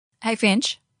Hey,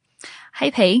 Finch.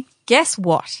 Hey, P. Guess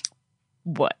what?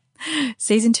 What?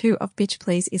 Season 2 of Bitch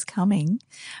Please is coming.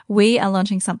 We are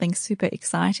launching something super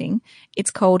exciting.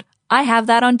 It's called I Have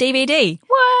That on DVD.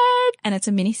 What? And it's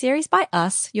a mini-series by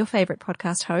us, your favorite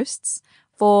podcast hosts.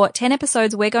 For 10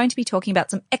 episodes, we're going to be talking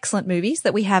about some excellent movies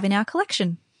that we have in our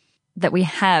collection. That we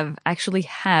actually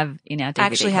have in our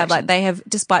DVD collection. Like they have,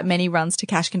 despite many runs to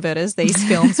cash converters, these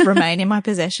films remain in my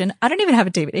possession. I don't even have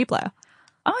a DVD player.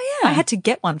 Oh, yeah. I had to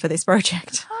get one for this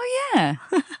project. Oh, yeah.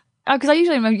 Because I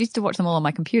used to watch them all on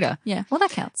my computer. Yeah, well,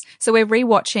 that counts. So we're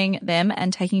rewatching them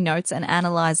and taking notes and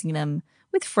analysing them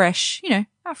with fresh,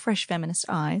 our fresh feminist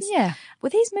eyes. Yeah. Were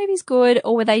these movies good,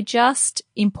 or were they just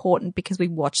important because we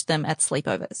watched them at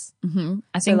sleepovers? Mm-hmm.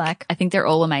 I think they're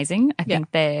all amazing. I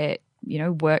think they're,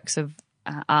 works of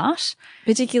art.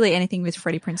 Particularly anything with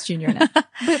Freddie Prinze Jr. in it.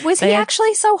 But was he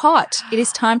actually so hot? It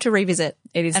is time to revisit.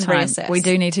 It is and time. Reassess. We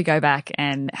do need to go back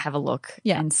and have a look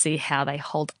and see how they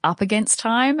hold up against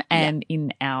time and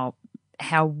in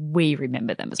how we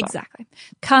remember them as well. Exactly.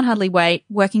 Can't Hardly Wait,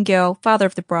 Working Girl, Father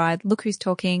of the Bride, Look Who's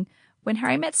Talking, When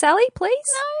Harry Met Sally,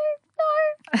 please?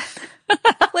 No.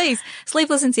 Please.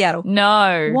 Sleepless in Seattle.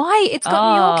 No. Why? It's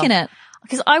got New York in it.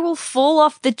 Because I will fall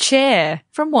off the chair.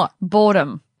 From what?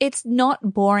 Boredom. It's not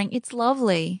boring. It's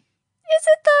lovely. Is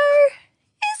it though?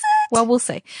 Is it? Well, we'll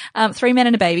see. 3 Men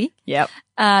and a Baby. Yep.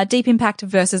 Deep Impact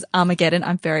versus Armageddon.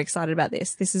 I'm very excited about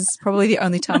this. This is probably the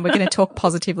only time we're going to talk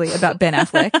positively about Ben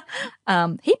Affleck.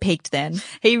 He peaked then.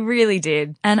 He really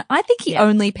did. And I think he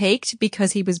only peaked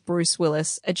because he was Bruce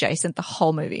Willis adjacent the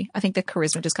whole movie. I think the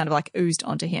charisma just kind of like oozed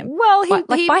onto him. Well,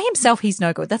 by himself, he's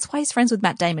no good. That's why he's friends with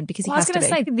Matt Damon, because he has to be. I was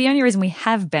going to say, the only reason we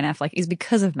have Ben Affleck is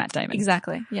because of Matt Damon.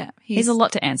 Exactly. Yeah. He's a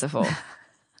lot to answer for.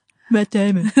 Matt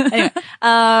Damon. Anyway,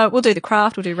 we'll do The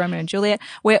Craft. We'll do Romeo and Juliet.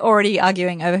 We're already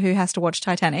arguing over who has to watch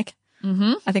Titanic.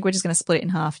 Mm-hmm. I think we're just going to split it in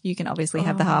half. You can obviously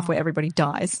have the half where everybody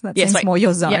dies. That seems more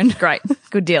your zone. Yep, great.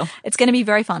 Good deal. It's going to be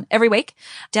very fun. Every week,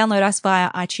 download us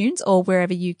via iTunes or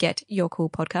wherever you get your cool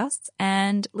podcasts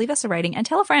and leave us a rating and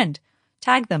tell a friend.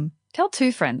 Tag them. Tell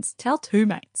 2 friends. Tell 2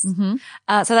 mates. Mm-hmm.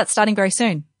 So that's starting very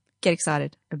soon. Get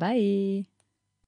excited. Bye-bye.